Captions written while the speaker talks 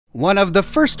One of the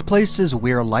first places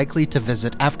we're likely to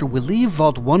visit after we leave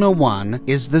Vault 101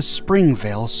 is the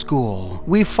Springvale School.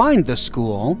 We find the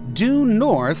school due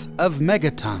north of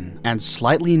Megaton and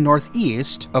slightly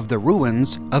northeast of the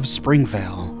ruins of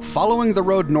Springvale. Following the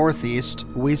road northeast,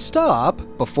 we stop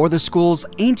before the school's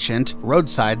ancient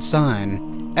roadside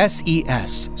sign.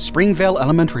 SES, Springvale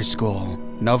Elementary School.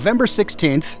 November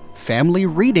 16th, Family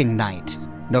Reading Night.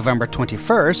 November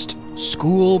 21st,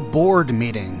 School Board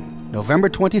Meeting. November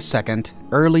 22nd,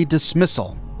 early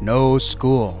dismissal, no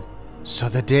school. So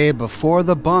the day before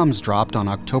the bombs dropped on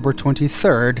October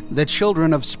 23rd, the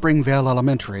children of Springvale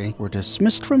Elementary were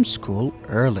dismissed from school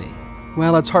early.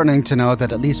 Well, it's heartening to know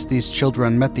that at least these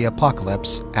children met the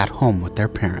apocalypse at home with their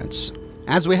parents.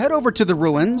 As we head over to the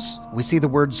ruins, we see the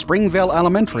word Springvale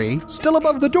Elementary still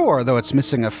above the door, though it's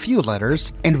missing a few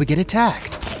letters, and we get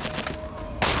attacked.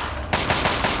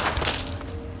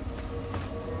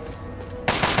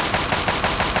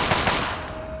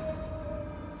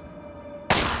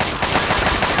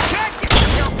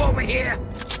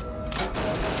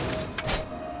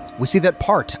 We see that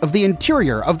part of the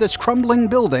interior of this crumbling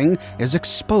building is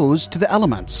exposed to the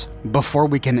elements. Before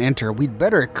we can enter, we'd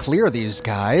better clear these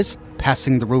guys.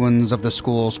 Passing the ruins of the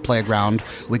school's playground,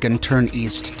 we can turn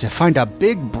east to find a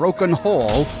big broken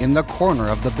hole in the corner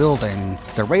of the building.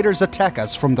 The raiders attack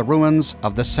us from the ruins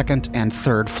of the second and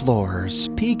third floors.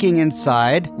 Peeking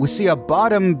inside, we see a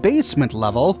bottom basement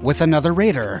level with another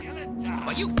raider.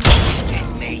 Are you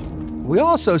kidding me? We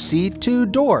also see two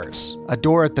doors, a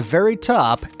door at the very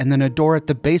top and then a door at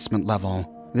the basement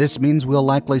level. This means we'll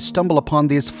likely stumble upon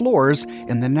these floors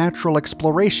in the natural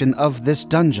exploration of this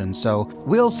dungeon, so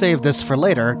we'll save this for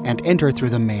later and enter through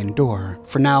the main door.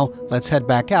 For now, let's head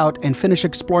back out and finish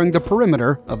exploring the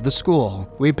perimeter of the school.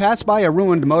 We pass by a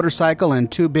ruined motorcycle and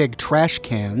two big trash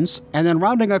cans, and then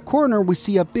rounding a corner we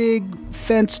see a big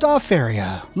fenced-off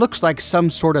area. Looks like some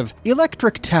sort of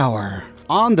electric tower.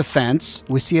 On the fence,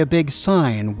 we see a big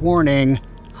sign warning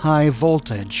high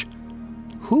voltage.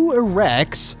 Who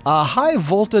erects a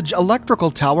high-voltage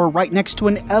electrical tower right next to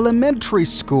an elementary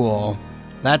school?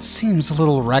 That seems a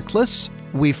little reckless.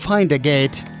 We find a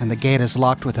gate, and the gate is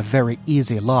locked with a very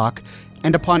easy lock.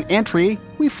 And upon entry,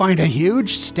 we find a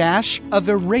huge stash of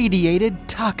irradiated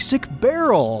toxic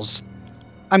barrels.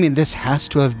 I mean, this has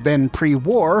to have been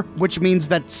pre-war, which means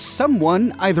that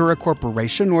someone, either a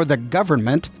corporation or the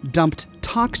government, dumped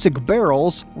toxic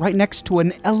barrels right next to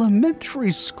an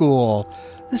elementary school.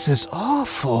 This is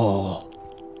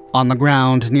awful. On the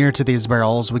ground near to these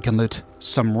barrels, we can loot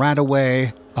some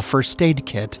Radaway, a first aid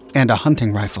kit, and a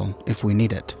hunting rifle if we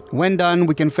need it. When done,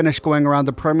 we can finish going around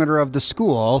the perimeter of the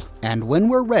school, and when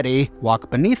we're ready, walk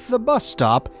beneath the bus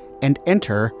stop and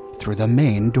enter through the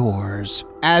main doors.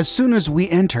 As soon as we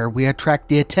enter, we attract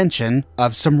the attention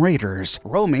of some raiders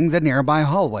roaming the nearby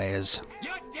hallways.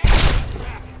 You're dead.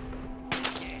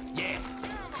 Yeah.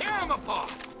 Tear him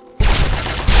apart.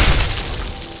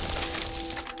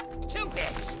 2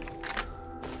 hits.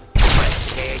 I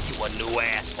tear you a new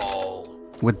asshole.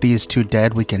 With these two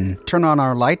dead, we can turn on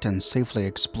our light and safely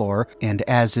explore, and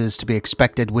as is to be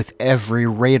expected with every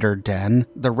raider den,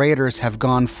 the raiders have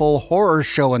gone full horror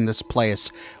show in this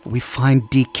place. We find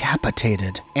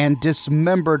decapitated and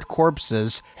dismembered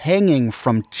corpses hanging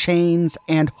from chains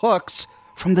and hooks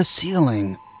from the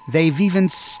ceiling. They've even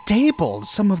stapled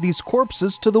some of these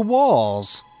corpses to the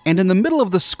walls. And in the middle of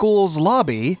the school's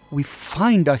lobby, we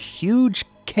find a huge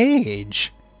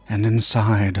cage. And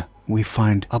inside, we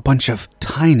find a bunch of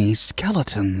tiny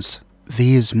skeletons.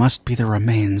 These must be the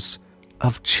remains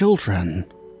of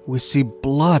children. We see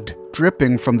blood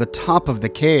dripping from the top of the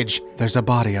cage. There's a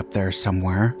body up there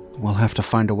somewhere. We'll have to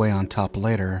find a way on top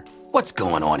later. What's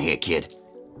going on here, kid?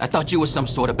 I thought you were some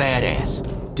sort of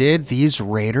badass. Did these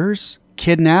raiders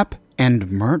kidnap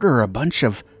and murder a bunch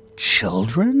of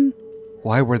children?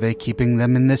 Why were they keeping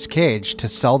them in this cage? To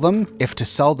sell them? If to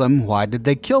sell them, why did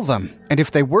they kill them? And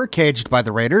if they were caged by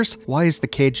the raiders, why is the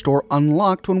cage door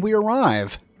unlocked when we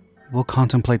arrive? We'll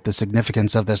contemplate the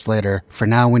significance of this later. For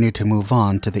now, we need to move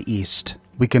on to the east.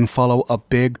 We can follow a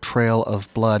big trail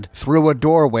of blood through a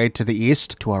doorway to the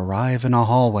east to arrive in a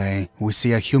hallway. We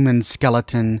see a human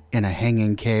skeleton in a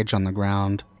hanging cage on the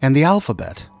ground, and the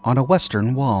alphabet on a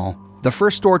western wall. The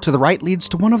first door to the right leads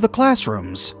to one of the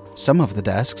classrooms. Some of the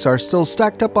desks are still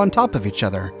stacked up on top of each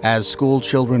other, as school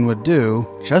children would do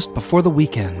just before the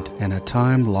weekend in a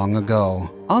time long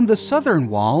ago. On the southern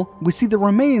wall, we see the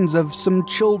remains of some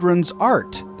children's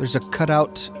art. There's a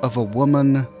cutout of a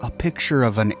woman, a picture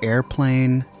of an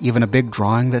airplane, even a big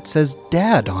drawing that says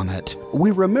Dad on it.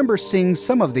 We remember seeing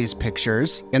some of these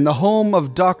pictures in the home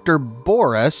of Dr.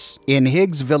 Boris in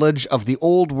Higgs Village of the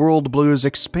Old World Blues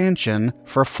expansion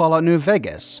for Fallout New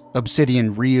Vegas.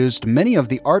 Obsidian reused many of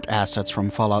the art assets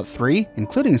from Fallout 3,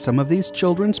 including some of these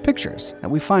children's pictures that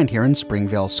we find here in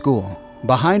Springvale School.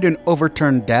 Behind an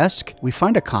overturned desk, we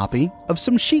find a copy of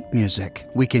some sheet music.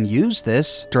 We can use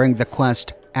this during the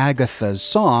quest Agatha's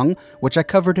Song, which I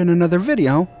covered in another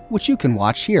video, which you can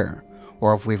watch here.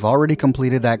 Or if we've already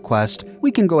completed that quest,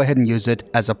 we can go ahead and use it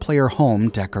as a player home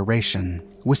decoration.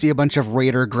 We see a bunch of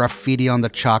Raider graffiti on the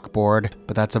chalkboard,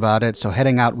 but that's about it. So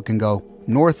heading out, we can go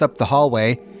north up the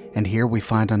hallway, and here we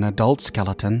find an adult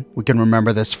skeleton. We can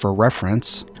remember this for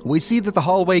reference. We see that the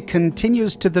hallway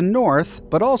continues to the north,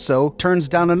 but also turns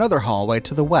down another hallway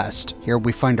to the west. Here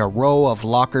we find a row of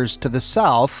lockers to the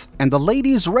south, and the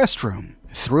ladies' restroom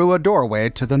through a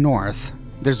doorway to the north.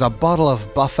 There's a bottle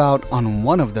of Buff-Out on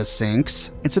one of the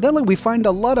sinks. Incidentally, we find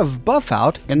a lot of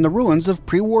Buff-Out in the ruins of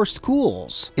pre-war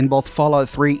schools in both Fallout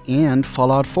 3 and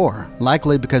Fallout 4,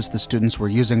 likely because the students were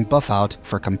using Buff-Out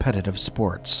for competitive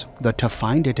sports. Though to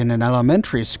find it in an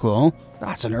elementary school,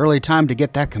 that's an early time to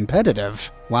get that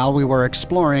competitive. While we were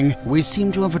exploring, we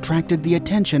seem to have attracted the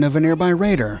attention of a nearby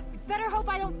raider. Better hope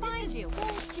I don't find you.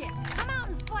 Bullshit. Come out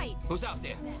and fight. Who's out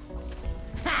there?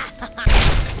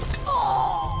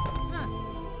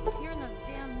 Hearing those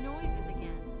damn noises again.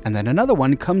 And then another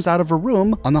one comes out of a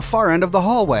room on the far end of the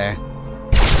hallway.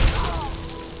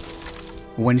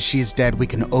 When she's dead, we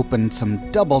can open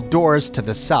some double doors to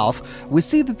the south. We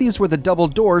see that these were the double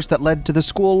doors that led to the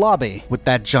school lobby, with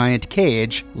that giant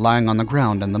cage lying on the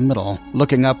ground in the middle.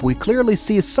 Looking up, we clearly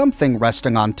see something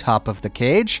resting on top of the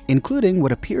cage, including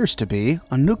what appears to be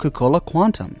a Nuka-Cola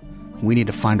Quantum. We need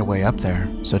to find a way up there.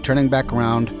 So turning back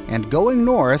around and going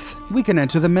north, we can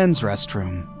enter the men's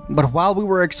restroom. But while we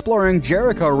were exploring,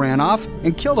 Jericho ran off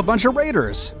and killed a bunch of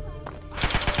raiders.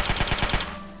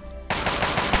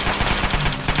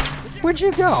 Where'd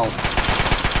you go?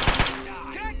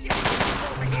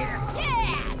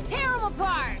 Yeah! Tear them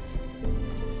apart!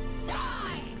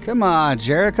 Come on,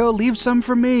 Jericho, leave some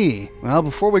for me. Well,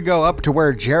 before we go up to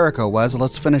where Jericho was,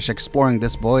 let's finish exploring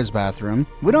this boys' bathroom.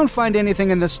 We don't find anything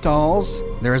in the stalls.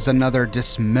 There is another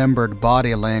dismembered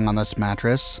body laying on this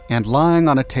mattress, and lying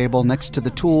on a table next to the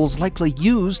tools likely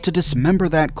used to dismember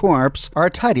that corpse are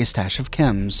a tidy stash of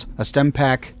chems, a stim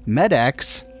pack,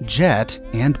 Med-X, Jet,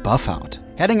 and Buff-Out.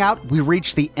 Heading out, we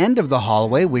reach the end of the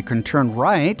hallway. We can turn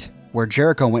right, where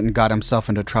Jericho went and got himself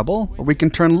into trouble, or we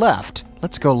can turn left.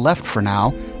 Let's go left for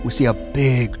now. We see a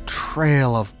big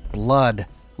trail of blood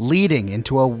leading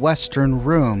into a western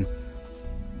room.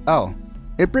 Oh,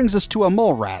 it brings us to a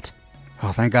mole rat.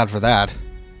 Oh, thank God for that.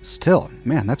 Still,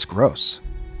 man, that's gross.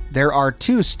 There are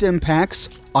 2 stim packs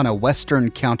on a western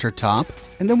countertop,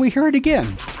 and then we hear it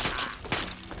again.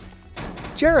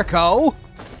 Jericho!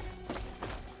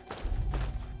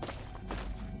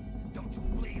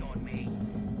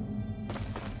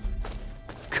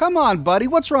 Come on, buddy,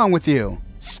 what's wrong with you?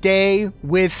 Stay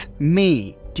with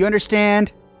me. Do you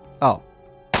understand? Oh.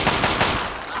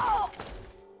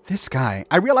 This guy,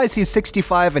 I realize he's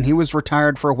 65 and he was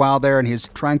retired for a while there and he's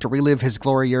trying to relive his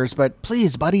glory years, but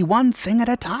please, buddy, one thing at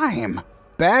a time.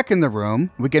 Back in the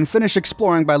room, we can finish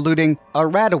exploring by looting a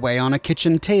rat-away on a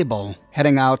kitchen table.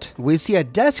 Heading out, we see a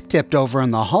desk tipped over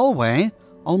in the hallway,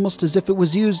 almost as if it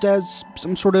was used as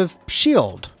some sort of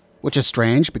shield. Which is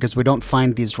strange because we don't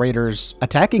find these raiders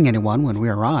attacking anyone when we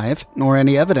arrive, nor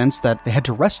any evidence that they had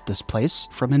to wrest this place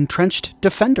from entrenched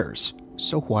defenders.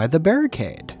 So why the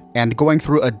barricade? And going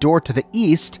through a door to the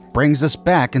east brings us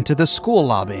back into the school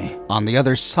lobby on the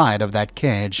other side of that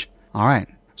cage. All right,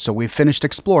 so we've finished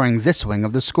exploring this wing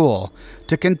of the school.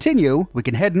 To continue, we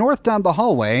can head north down the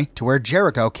hallway to where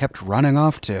Jericho kept running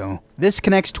off to. This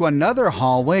connects to another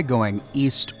hallway going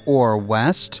east or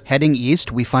west. Heading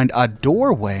east, we find a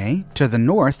doorway to the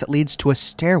north that leads to a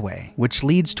stairway, which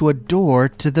leads to a door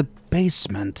to the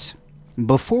basement.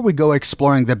 Before we go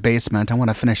exploring the basement, I want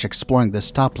to finish exploring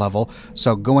this top level,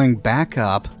 so going back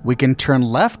up, we can turn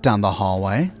left down the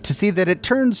hallway to see that it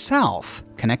turns south,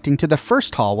 connecting to the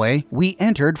first hallway we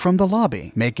entered from the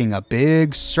lobby, making a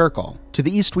big circle. To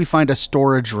the east we find a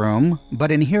storage room, but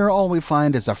in here all we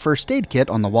find is a first aid kit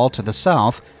on the wall to the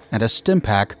south and a stim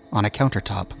pack on a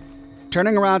countertop.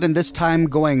 Turning around and this time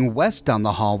going west down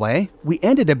the hallway, we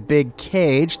entered a big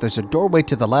cage. There's a doorway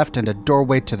to the left and a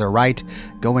doorway to the right.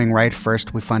 Going right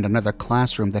first, we find another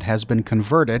classroom that has been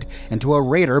converted into a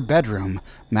raider bedroom.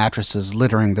 Mattresses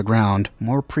littering the ground,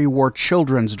 more pre-war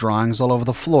children's drawings all over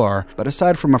the floor. But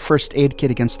aside from a first aid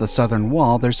kit against the southern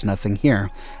wall, there's nothing here.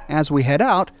 As we head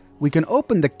out, we can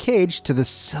open the cage to the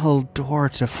cell door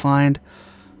to find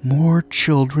more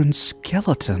children's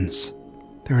skeletons.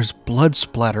 There's blood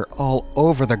splatter all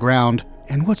over the ground.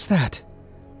 And what's that?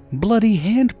 Bloody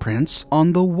handprints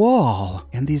on the wall.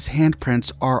 And these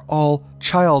handprints are all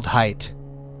child height.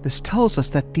 This tells us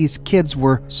that these kids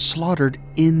were slaughtered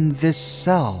in this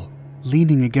cell,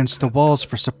 leaning against the walls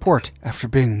for support after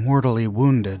being mortally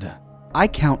wounded. I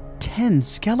count 10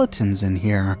 skeletons in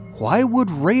here. Why would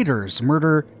raiders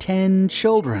murder 10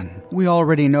 children? We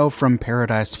already know from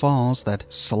Paradise Falls that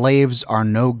slaves are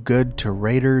no good to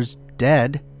raiders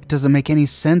dead. It doesn't make any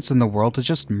sense in the world to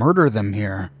just murder them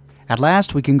here. At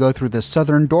last, we can go through the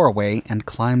southern doorway and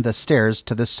climb the stairs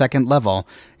to the second level.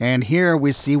 And here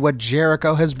we see what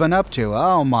Jericho has been up to.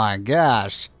 Oh my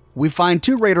gosh. We find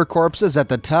 2 raider corpses at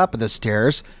the top of the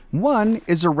stairs. One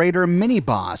is a raider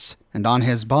mini-boss, and on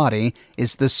his body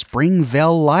is the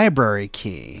Springvale library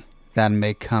key. That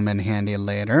may come in handy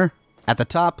later. At the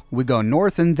top, we go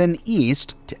north and then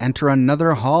east to enter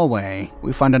another hallway.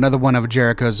 We find another one of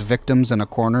Jericho's victims in a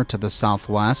corner to the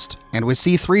southwest, and we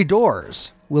see 3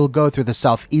 doors. We'll go through the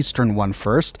southeastern one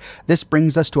first. This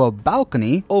brings us to a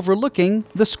balcony overlooking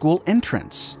the school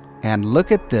entrance. And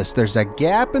look at this, there's a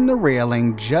gap in the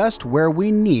railing just where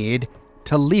we need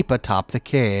to leap atop the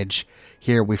cage.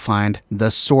 Here we find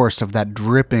the source of that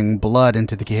dripping blood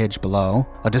into the cage below,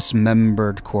 a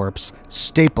dismembered corpse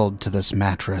stapled to this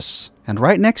mattress. And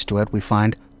right next to it we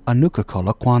find a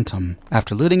Nuka-Cola Quantum.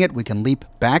 After looting it, we can leap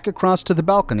back across to the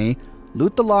balcony,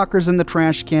 loot the lockers in the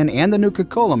trash can and the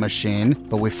Nuka-Cola machine,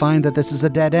 but we find that this is a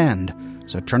dead end.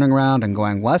 So turning around and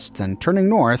going west, then turning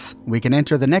north, we can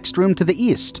enter the next room to the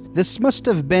east. This must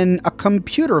have been a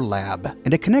computer lab,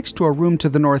 and it connects to a room to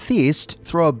the northeast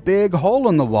through a big hole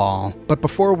in the wall. But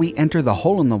before we enter the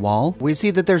hole in the wall, we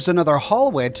see that there's another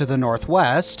hallway to the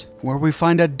northwest, where we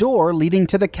find a door leading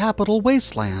to the Capitol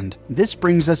Wasteland. This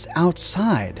brings us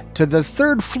outside to the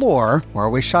 3rd floor, where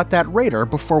we shot that raider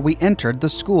before we entered the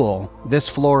school. This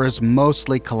floor is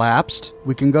mostly collapsed.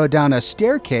 We can go down a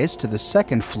staircase to the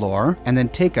 2nd floor, and then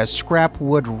take a scrap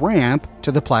wood ramp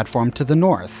to the platform to the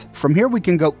north. From here we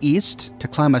can go east to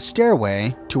climb a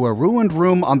stairway to a ruined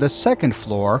room on the 2nd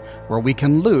floor where we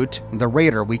can loot the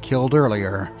raider we killed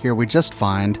earlier. Here we just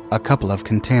find a couple of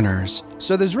containers.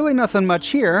 So there's really nothing much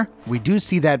here. We do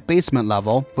see that basement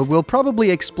level, but we'll probably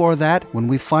explore that when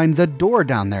we find the door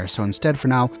down there. So instead for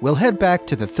now, we'll head back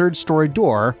to the 3rd story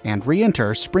door and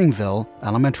re-enter Springvale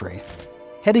Elementary.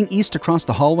 Heading east across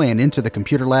the hallway and into the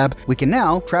computer lab, we can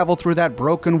now travel through that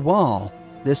broken wall.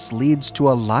 This leads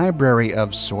to a library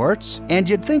of sorts, and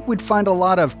you'd think we'd find a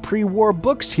lot of pre-war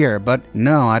books here, but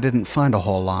no, I didn't find a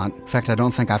whole lot. In fact, I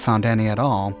don't think I found any at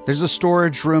all. There's a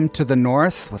storage room to the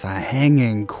north with a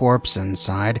hanging corpse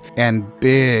inside and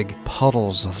big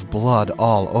puddles of blood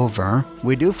all over.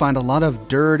 We do find a lot of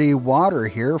dirty water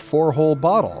here, 4 whole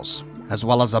bottles, as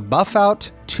well as a buff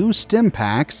out, 2 stim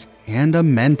packs, and a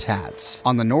Mentats.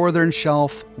 On the northern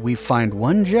shelf, we find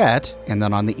 1 jet, and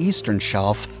then on the eastern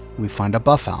shelf, we find a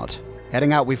buff out.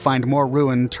 Heading out, we find more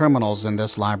ruined terminals in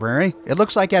this library. It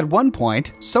looks like at one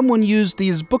point, someone used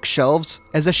these bookshelves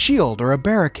as a shield or a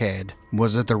barricade.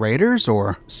 Was it the raiders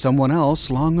or someone else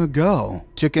long ago?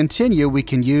 To continue, we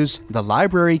can use the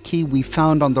library key we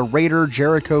found on the raider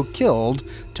Jericho killed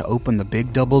to open the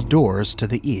big double doors to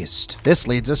the east. This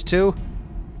leads us to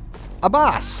a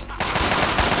boss.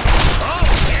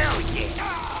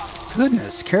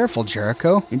 Goodness, careful,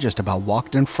 Jericho. You just about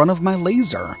walked in front of my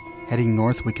laser. Heading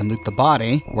north, we can loot the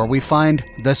body, where we find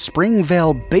the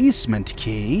Springvale basement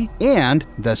key and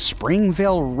the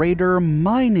Springvale Raider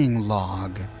mining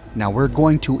log. Now, we're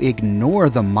going to ignore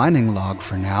the mining log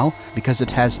for now because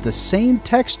it has the same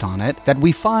text on it that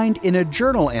we find in a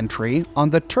journal entry on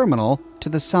the terminal to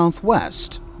the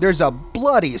southwest. There's a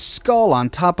bloody skull on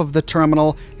top of the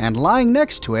terminal, and lying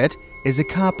next to it is a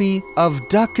copy of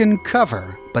Duck and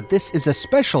Cover. But this is a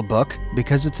special book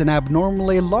because it's an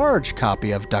abnormally large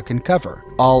copy of Duck and Cover.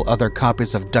 All other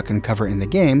copies of Duck and Cover in the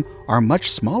game are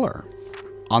much smaller.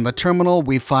 On the terminal,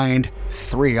 we find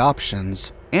 3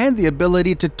 options and the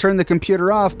ability to turn the computer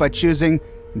off by choosing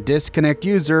Disconnect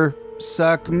User,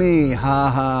 Suck Me, ha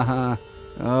ha ha.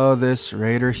 Oh, this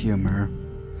raider humor.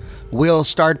 We'll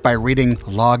start by reading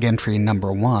log entry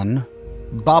number 1.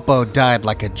 Boppo died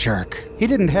like a jerk. He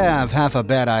didn't have half a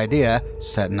bad idea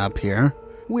setting up here.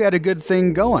 we had a good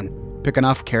thing going, picking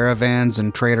off caravans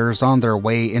and traders on their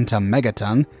way into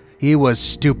Megaton. He was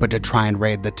stupid to try and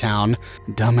raid the town.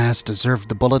 Dumbass deserved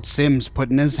the bullet Sims put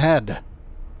in his head.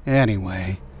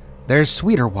 Anyway, there's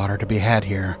sweeter water to be had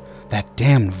here. That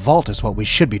damned vault is what we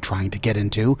should be trying to get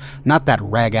into, not that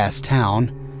rag-ass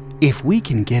town. If we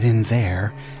can get in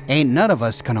there, ain't none of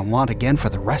us gonna want again for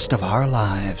the rest of our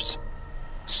lives.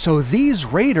 So these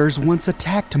raiders once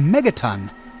attacked Megaton,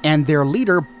 and their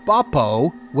leader,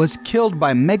 Boppo, was killed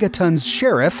by Megaton's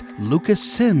sheriff, Lucas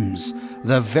Sims,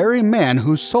 the very man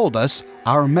who sold us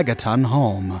our Megaton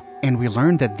home. And we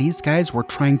learned that these guys were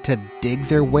trying to dig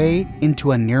their way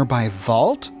into a nearby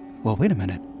vault? Well, wait a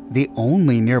minute. The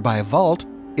only nearby vault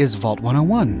is Vault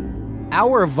 101.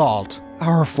 Our vault,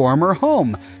 our former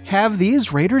home. Have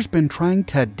these raiders been trying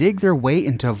to dig their way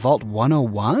into Vault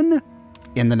 101?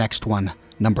 In the next one,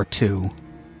 number 2.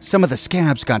 Some of the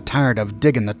scabs got tired of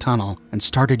digging the tunnel and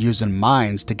started using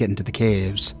mines to get into the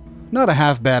caves. Not a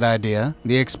half-bad idea.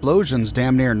 The explosions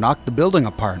damn near knocked the building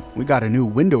apart. We got a new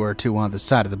window or two on the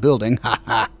side of the building,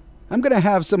 haha. I'm gonna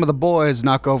have some of the boys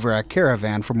knock over a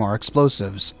caravan for more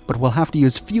explosives, but we'll have to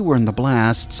use fewer in the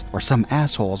blasts or some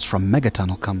assholes from Megaton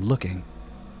will come looking.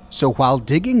 So while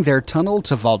digging their tunnel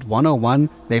to Vault 101,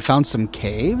 they found some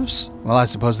caves? Well, I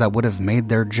suppose that would have made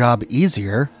their job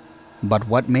easier. But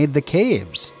what made the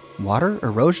caves? Water?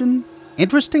 Erosion?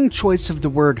 Interesting choice of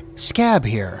the word scab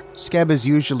here. Scab is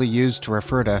usually used to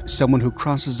refer to someone who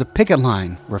crosses a picket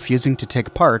line, refusing to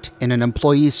take part in an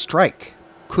employee strike.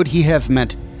 Could he have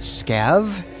meant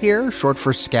scav here, short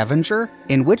for scavenger?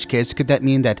 In which case, could that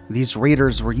mean that these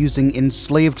raiders were using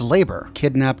enslaved labor,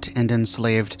 kidnapped and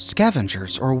enslaved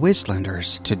scavengers or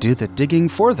wastelanders to do the digging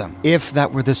for them? If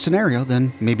that were the scenario,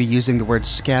 then maybe using the word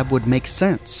scab would make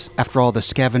sense. After all, the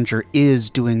scavenger is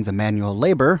doing the manual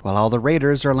labor while all the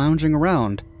raiders are lounging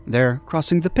around. They're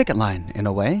crossing the picket line, in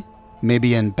a way.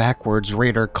 Maybe in backwards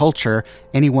raider culture,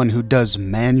 anyone who does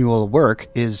manual work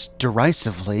is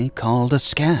derisively called a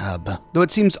scab. Though it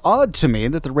seems odd to me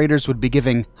that the raiders would be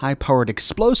giving high-powered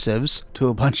explosives to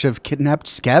a bunch of kidnapped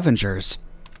scavengers.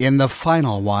 In the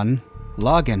final one,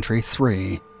 log entry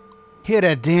 3. Hit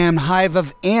a damn hive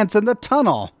of ants in the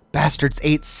tunnel. Bastards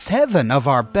ate 7 of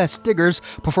our best diggers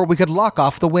before we could lock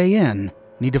off the way in.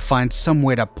 Need to find some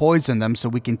way to poison them so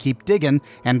we can keep digging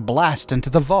and blast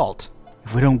into the vault.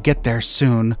 If we don't get there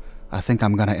soon, I think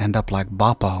I'm gonna end up like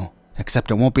Boppo. Except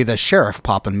it won't be the sheriff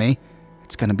popping me.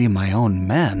 It's gonna be my own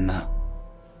men.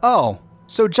 Oh,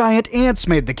 so giant ants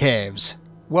made the caves.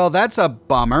 Well, that's a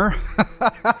bummer.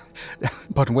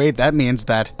 But wait, that means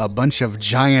that a bunch of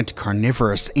giant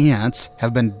carnivorous ants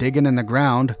have been digging in the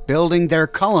ground, building their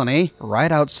colony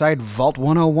right outside Vault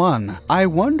 101. I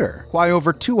wonder why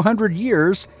over 200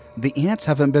 years, the ants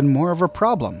haven't been more of a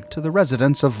problem to the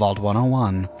residents of Vault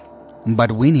 101.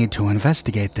 But we need to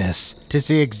investigate this to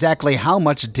see exactly how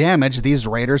much damage these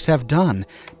raiders have done.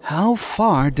 How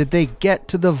far did they get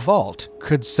to the vault?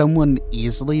 Could someone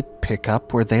easily pick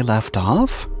up where they left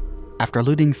off? After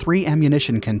looting 3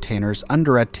 ammunition containers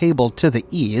under a table to the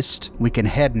east, we can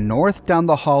head north down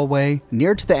the hallway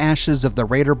near to the ashes of the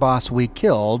raider boss we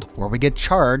killed, where we get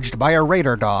charged by a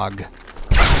raider dog.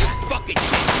 Fucking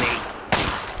kidding me.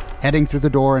 Heading through the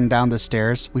door and down the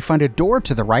stairs, we find a door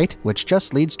to the right, which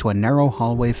just leads to a narrow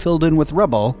hallway filled in with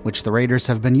rubble, which the raiders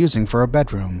have been using for a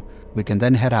bedroom. We can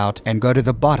then head out and go to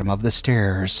the bottom of the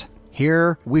stairs.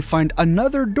 Here, we find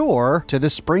another door to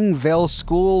the Springvale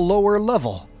School lower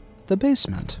level, the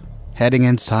basement. Heading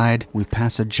inside, we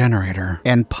pass a generator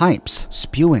and pipes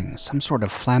spewing some sort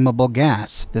of flammable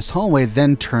gas. This hallway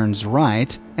then turns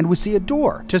right, and we see a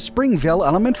door to Springvale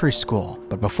Elementary School.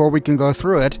 But before we can go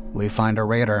through it, we find a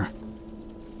raider.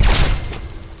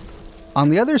 On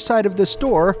the other side of this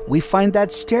door, we find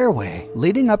that stairway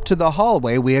leading up to the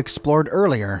hallway we explored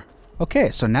earlier.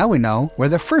 Okay, so now we know where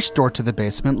the first door to the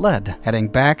basement led. Heading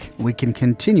back, we can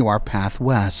continue our path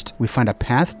west. We find a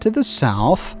path to the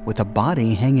south with a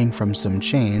body hanging from some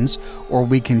chains, or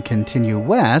we can continue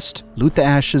west, loot the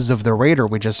ashes of the raider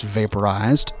we just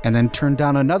vaporized, and then turn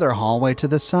down another hallway to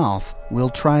the south. We'll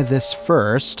try this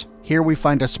first. Here we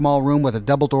find a small room with a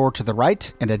double door to the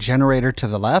right and a generator to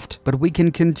the left, but we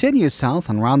can continue south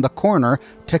and round the corner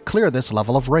to clear this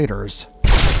level of raiders.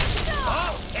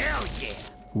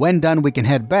 When done, we can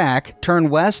head back, turn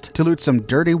west to loot some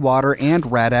dirty water and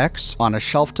Rad-X on a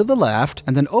shelf to the left,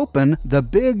 and then open the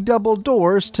big double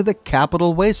doors to the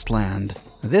Capital Wasteland.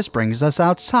 This brings us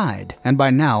outside, and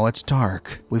by now it's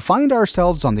dark. We find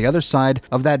ourselves on the other side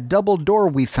of that double door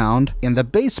we found in the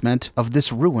basement of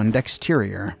this ruined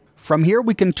exterior. From here,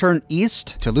 we can turn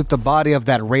east to loot the body of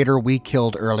that raider we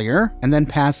killed earlier, and then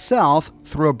pass south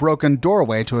through a broken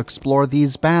doorway to explore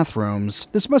these bathrooms.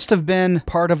 This must have been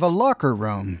part of a locker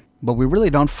room, but we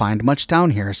really don't find much down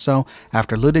here, so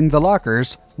after looting the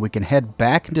lockers, we can head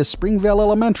back into Springvale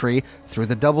Elementary through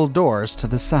the double doors to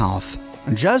the south.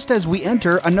 Just as we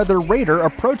enter, another raider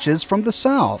approaches from the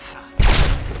south.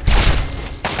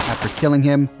 After killing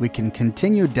him, we can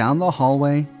continue down the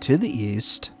hallway to the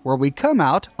east, where we come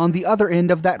out on the other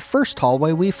end of that first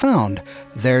hallway we found.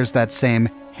 There's that same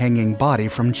hanging body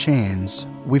from chains.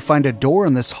 We find a door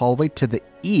in this hallway to the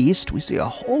east. We see a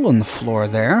hole in the floor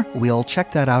there. We'll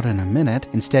check that out in a minute.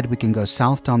 Instead, we can go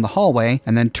south down the hallway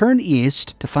and then turn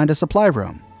east to find a supply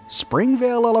room.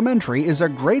 Springvale Elementary is a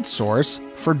great source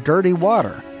for dirty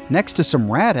water. Next to some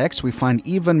Radix, we find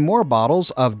even more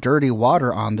bottles of dirty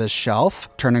water on this shelf.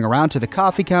 Turning around to the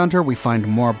coffee counter, we find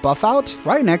more Buffout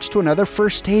right next to another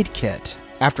first aid kit.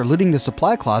 After looting the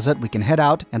supply closet, we can head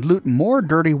out and loot more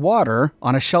dirty water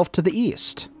on a shelf to the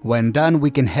east. When done,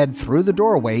 we can head through the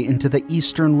doorway into the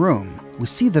eastern room. We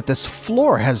see that this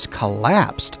floor has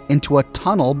collapsed into a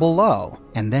tunnel below,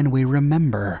 and then we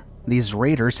remember. These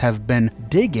raiders have been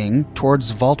digging towards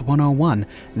Vault 101.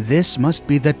 This must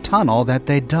be the tunnel that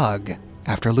they dug.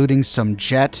 After looting some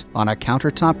jet on a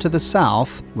countertop to the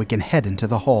south, we can head into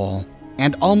the hole.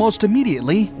 And almost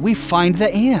immediately, we find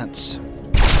the ants.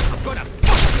 I'm gonna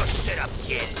fuck your shit up,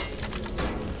 kid.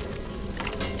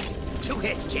 2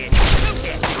 hits, kid. 2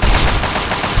 hits.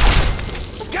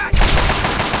 Got it.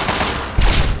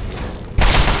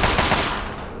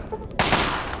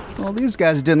 Well, these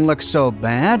guys didn't look so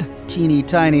bad. Teeny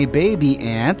tiny baby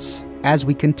ants. As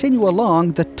we continue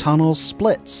along, the tunnel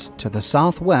splits to the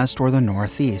southwest or the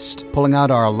northeast. Pulling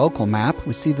out our local map,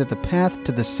 we see that the path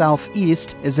to the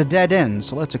southeast is a dead end,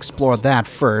 so let's explore that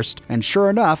first. And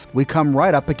sure enough, we come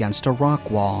right up against a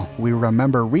rock wall. We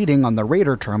remember reading on the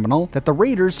raider terminal that the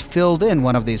raiders filled in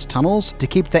one of these tunnels to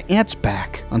keep the ants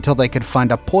back until they could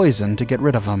find a poison to get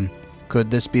rid of them. Could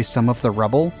this be some of the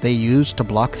rubble they used to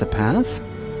block the path?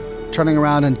 Turning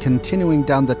around and continuing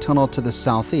down the tunnel to the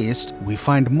southeast, we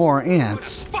find more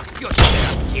ants. Fuck your shit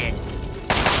up, kid.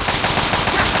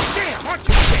 Damn, aren't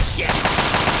you dead yet?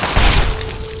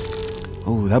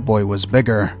 Oh, that boy was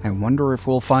bigger. I wonder if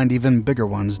we'll find even bigger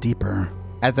ones deeper.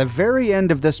 At the very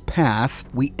end of this path,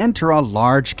 we enter a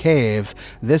large cave.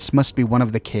 This must be one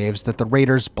of the caves that the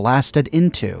raiders blasted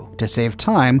into to save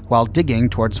time while digging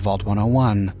towards Vault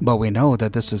 101. But we know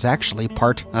that this is actually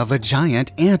part of a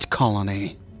giant ant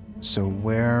colony. So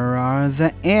where are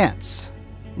the ants?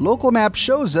 Local map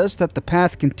shows us that the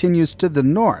path continues to the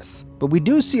north, but we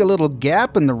do see a little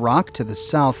gap in the rock to the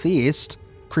southeast.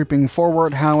 Creeping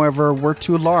forward, however, we're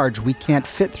too large. We can't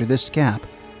fit through this gap.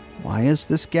 Why is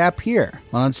this gap here?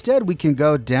 Well, instead we can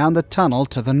go down the tunnel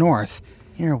to the north.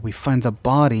 Here we find the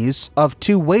bodies of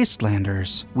 2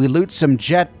 wastelanders. We loot some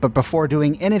jet, but before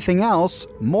doing anything else,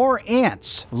 more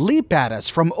ants leap at us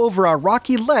from over a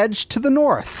rocky ledge to the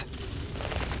north.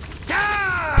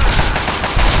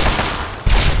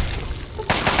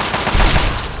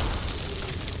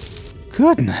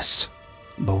 Goodness.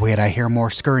 But wait, I hear more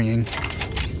scurrying.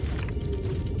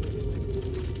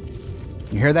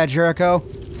 You hear that, Jericho?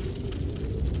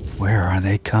 Where are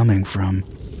they coming from?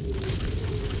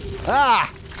 Ah!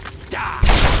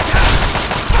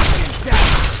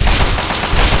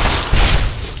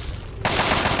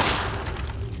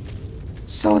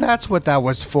 So that's what that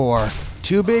was for.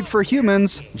 Too big for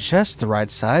humans, just the right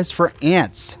size for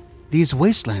ants. These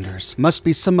wastelanders must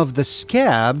be some of the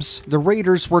scabs the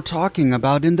raiders were talking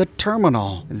about in the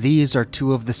terminal. These are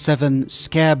 2 of the 7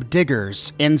 scab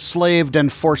diggers, enslaved and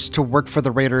forced to work for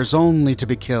the raiders only to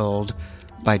be killed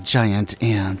by giant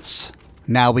ants.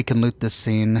 Now we can loot this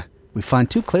scene. We find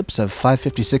 2 clips of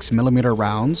 5.56mm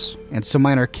rounds and some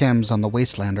minor chems on the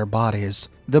wastelander bodies.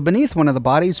 Though beneath one of the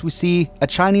bodies we see a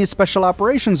Chinese Special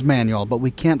Operations manual, but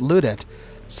we can't loot it.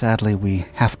 Sadly, we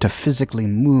have to physically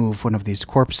move one of these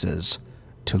corpses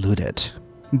to loot it.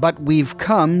 But we've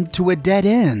come to a dead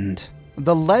end.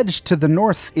 The ledge to the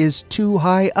north is too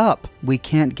high up. We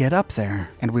can't get up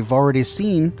there. And we've already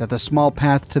seen that the small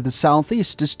path to the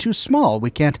southeast is too small.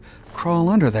 We can't crawl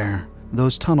under there.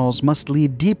 Those tunnels must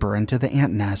lead deeper into the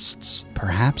ant nests.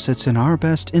 Perhaps it's in our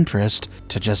best interest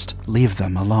to just leave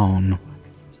them alone.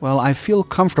 Well, I feel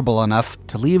comfortable enough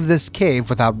to leave this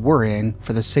cave without worrying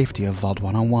for the safety of Vault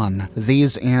 101.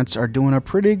 These ants are doing a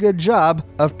pretty good job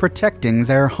of protecting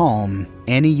their home.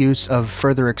 Any use of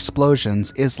further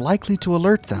explosions is likely to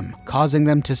alert them, causing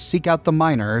them to seek out the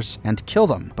miners and kill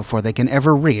them before they can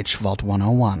ever reach Vault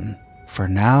 101. For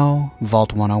now,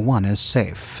 Vault 101 is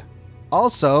safe.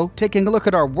 Also, taking a look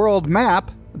at our world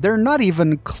map, They're not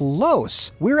even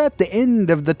close. We're at the end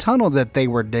of the tunnel that they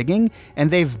were digging,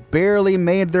 and they've barely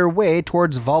made their way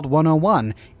towards Vault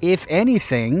 101. If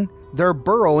anything, they're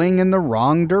burrowing in the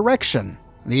wrong direction.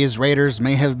 These raiders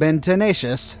may have been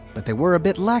tenacious, but they were a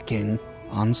bit lacking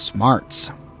on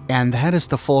smarts. And that is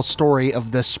the full story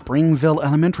of the Springvale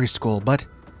Elementary School, but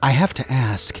I have to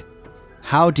ask,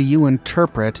 how do you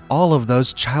interpret all of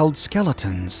those child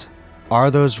skeletons? Are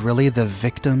those really the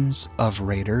victims of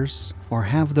raiders? Or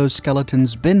have those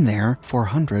skeletons been there for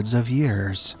hundreds of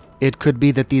years? It could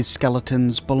be that these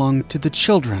skeletons belong to the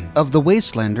children of the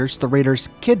wastelanders the raiders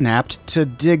kidnapped to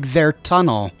dig their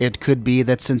tunnel. It could be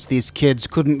that since these kids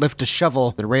couldn't lift a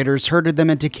shovel, the raiders herded them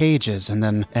into cages and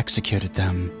then executed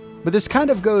them. But this kind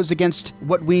of goes against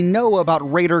what we know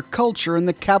about raider culture in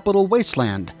the capital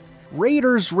wasteland.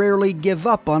 Raiders rarely give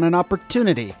up on an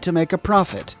opportunity to make a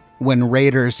profit. When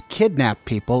raiders kidnap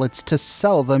people, it's to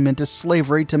sell them into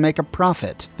slavery to make a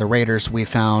profit. The raiders we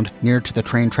found near to the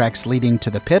train tracks leading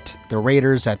to the pit, the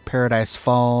raiders at Paradise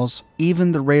Falls,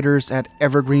 even the raiders at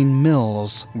Evergreen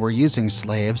Mills were using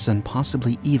slaves and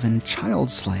possibly even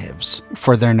child slaves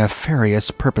for their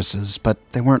nefarious purposes, but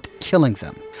they weren't killing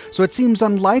them. So it seems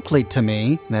unlikely to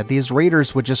me that these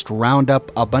raiders would just round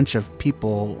up a bunch of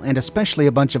people, and especially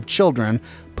a bunch of children,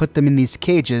 put them in these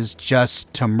cages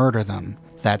just to murder them.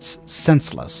 That's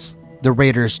senseless. The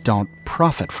raiders don't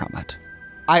profit from it.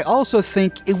 I also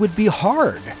think it would be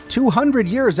hard, 200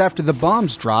 years after the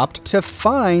bombs dropped, to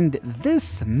find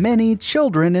this many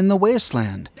children in the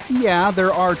wasteland. Yeah,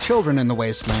 there are children in the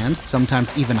wasteland,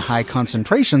 sometimes even high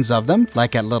concentrations of them,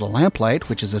 like at Little Lamplight,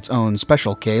 which is its own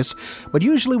special case, but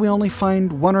usually we only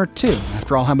find 1 or 2.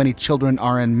 After all, how many children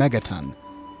are in Megaton?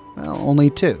 Well, only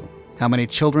 2. How many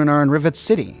children are in Rivet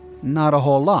City? Not a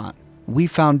whole lot. We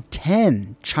found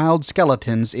 10 child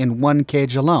skeletons in 1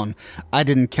 cage alone. I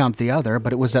didn't count the other,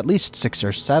 but it was at least 6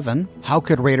 or 7. How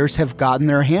could raiders have gotten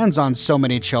their hands on so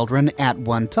many children at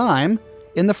one time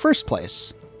in the first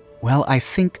place? Well, I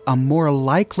think a more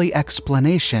likely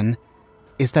explanation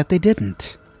is that they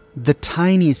didn't. The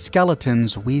tiny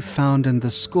skeletons we found in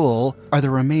the school are the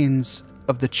remains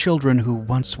of the children who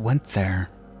once went there.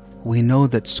 We know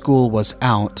that school was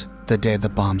out the day the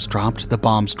bombs dropped. The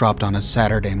bombs dropped on a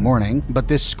Saturday morning, but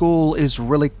this school is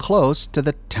really close to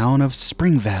the town of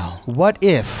Springvale. What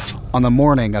if, on the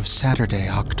morning of Saturday,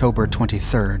 October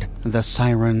 23rd, the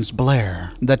sirens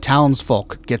blare, the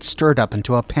townsfolk get stirred up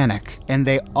into a panic, and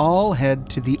they all head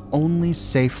to the only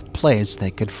safe place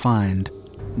they could find?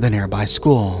 The nearby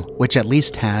school, which at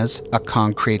least has a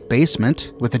concrete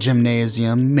basement with a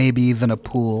gymnasium, maybe even a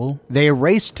pool. They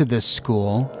race to this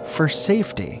school for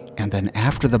safety, and then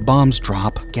after the bombs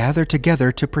drop, gather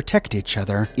together to protect each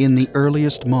other in the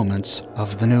earliest moments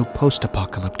of the new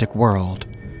post-apocalyptic world.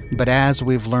 But as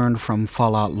we've learned from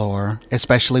Fallout lore,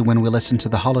 especially when we listen to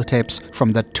the holotapes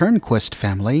from the Turnquist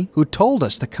family, who told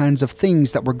us the kinds of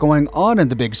things that were going on in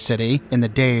the big city in the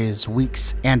days,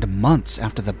 weeks, and months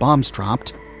after the bombs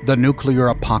dropped, the nuclear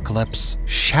apocalypse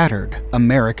shattered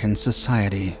American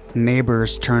society.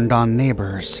 Neighbors turned on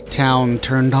neighbors, town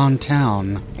turned on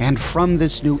town, and from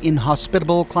this new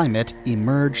inhospitable climate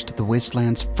emerged the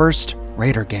wasteland's first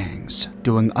raider gangs,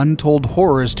 doing untold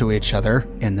horrors to each other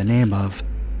in the name of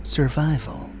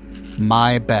survival.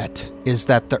 My bet is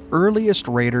that the earliest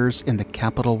raiders in the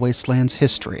capital wasteland's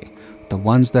history, the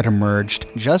ones that emerged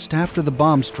just after the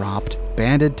bombs dropped,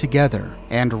 banded together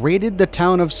and raided the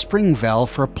town of Springvale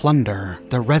for plunder.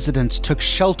 The residents took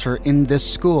shelter in this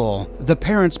school. The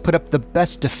parents put up the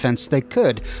best defense they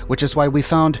could, which is why we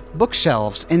found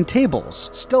bookshelves and tables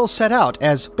still set out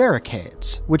as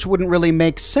barricades, which wouldn't really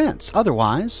make sense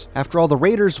otherwise. After all, the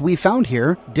raiders we found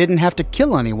here didn't have to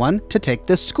kill anyone to take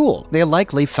this school. They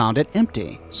likely found it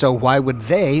empty. So why would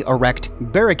they erect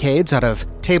barricades out of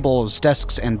tables,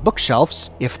 desks, and bookshelves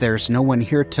if there's no one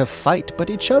here to fight but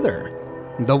each other?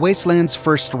 The Wasteland's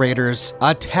first raiders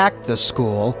attacked the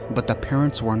school, but the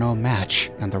parents were no match,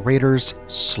 and the raiders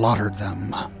slaughtered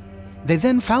them. They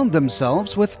then found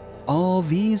themselves with all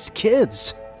these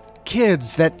kids.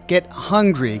 Kids that get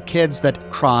hungry, kids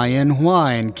that cry and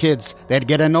whine, kids that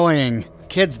get annoying,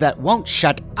 kids that won't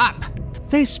shut up.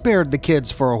 They spared the kids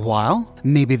for a while.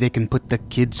 Maybe they can put the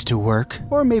kids to work,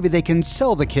 or maybe they can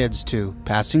sell the kids to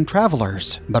passing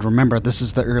travelers. But remember, this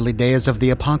is the early days of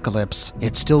the apocalypse.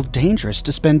 It's still dangerous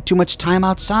to spend too much time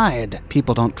outside.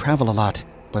 People don't travel a lot.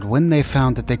 But when they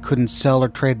found that they couldn't sell or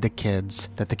trade the kids,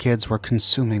 that the kids were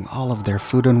consuming all of their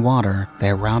food and water,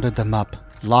 they rounded them up,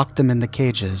 locked them in the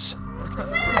cages,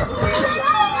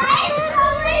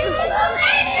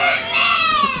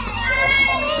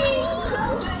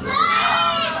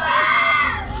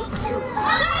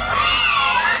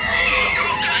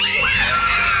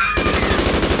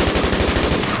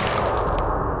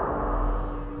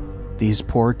 These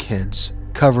poor kids,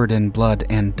 covered in blood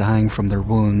and dying from their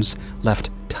wounds,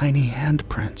 left tiny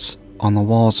handprints on the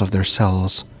walls of their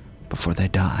cells before they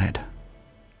died.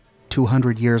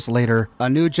 200 years later, a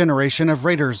new generation of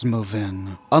raiders move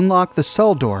in, unlock the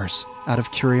cell doors out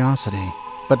of curiosity.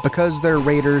 But because they're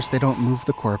raiders, they don't move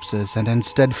the corpses and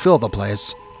instead fill the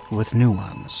place with new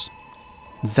ones.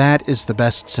 That is the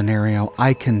best scenario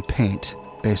I can paint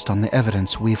based on the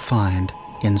evidence we find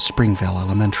in Springvale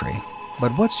Elementary.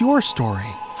 But what's your story?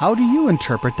 How do you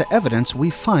interpret the evidence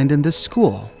we find in this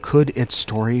school? Could its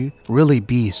story really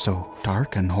be so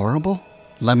dark and horrible?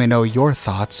 Let me know your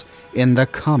thoughts in the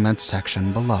comments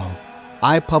section below.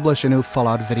 I publish a new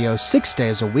Fallout video 6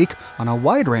 days a week on a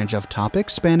wide range of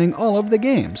topics spanning all of the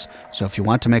games. So if you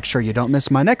want to make sure you don't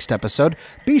miss my next episode,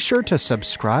 be sure to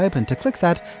subscribe and to click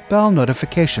that bell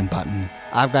notification button.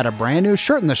 I've got a brand new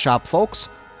shirt in the shop, folks.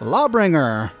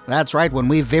 Lawbringer. That's right, when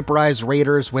we vaporize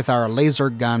raiders with our laser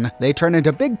gun, they turn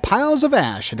into big piles of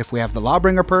ash, and if we have the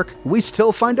Lawbringer perk, we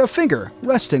still find a finger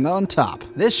resting on top.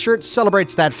 This shirt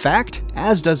celebrates that fact,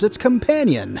 as does its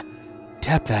companion.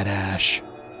 Tap that ash.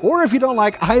 Or if you don't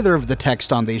like either of the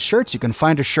text on these shirts, you can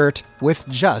find a shirt with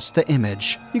just the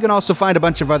image. You can also find a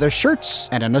bunch of other shirts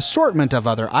and an assortment of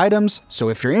other items, so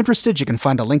if you're interested, you can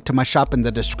find a link to my shop in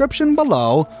the description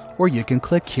below, or you can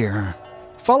click here.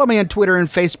 Follow me on Twitter and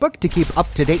Facebook to keep up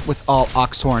to date with all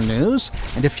Oxhorn news.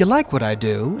 And if you like what I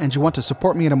do and you want to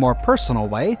support me in a more personal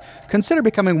way, consider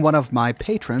becoming one of my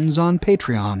patrons on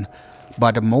Patreon.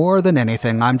 But more than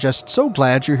anything, I'm just so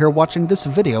glad you're here watching this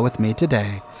video with me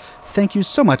today. Thank you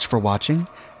so much for watching,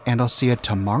 and I'll see you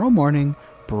tomorrow morning,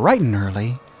 bright and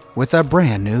early, with a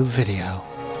brand new video.